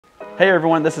Hey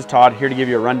everyone, this is Todd here to give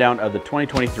you a rundown of the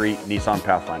 2023 Nissan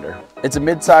Pathfinder. It's a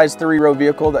mid-size 3-row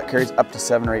vehicle that carries up to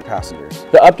 7 or 8 passengers.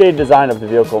 The updated design of the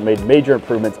vehicle made major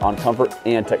improvements on comfort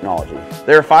and technology.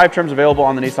 There are 5 trims available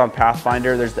on the Nissan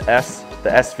Pathfinder. There's the S, the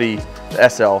SV, the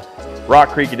SL, Rock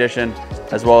Creek Edition,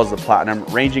 as well as the Platinum,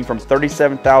 ranging from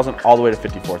 37,000 all the way to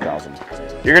 54,000.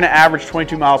 You're going to average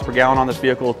 22 miles per gallon on this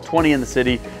vehicle, 20 in the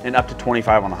city, and up to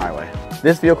 25 on the highway.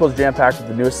 This vehicle is jam-packed with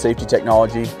the newest safety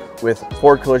technology with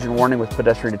forward collision warning with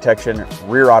pedestrian detection,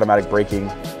 rear automatic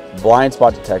braking, blind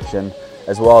spot detection,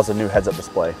 as well as a new heads-up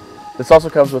display. This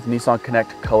also comes with Nissan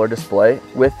Connect color display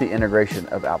with the integration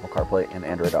of Apple CarPlay and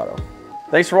Android Auto.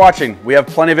 Thanks for watching. We have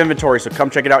plenty of inventory, so come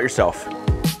check it out yourself.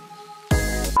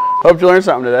 Hope you learned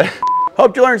something today.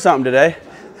 Hope you learned something today.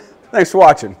 Thanks for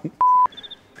watching.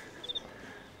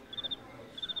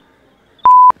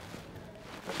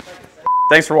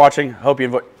 Thanks for watching. Hope you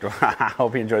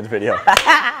enjoyed the video.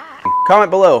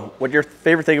 Comment below what your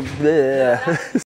favorite thing of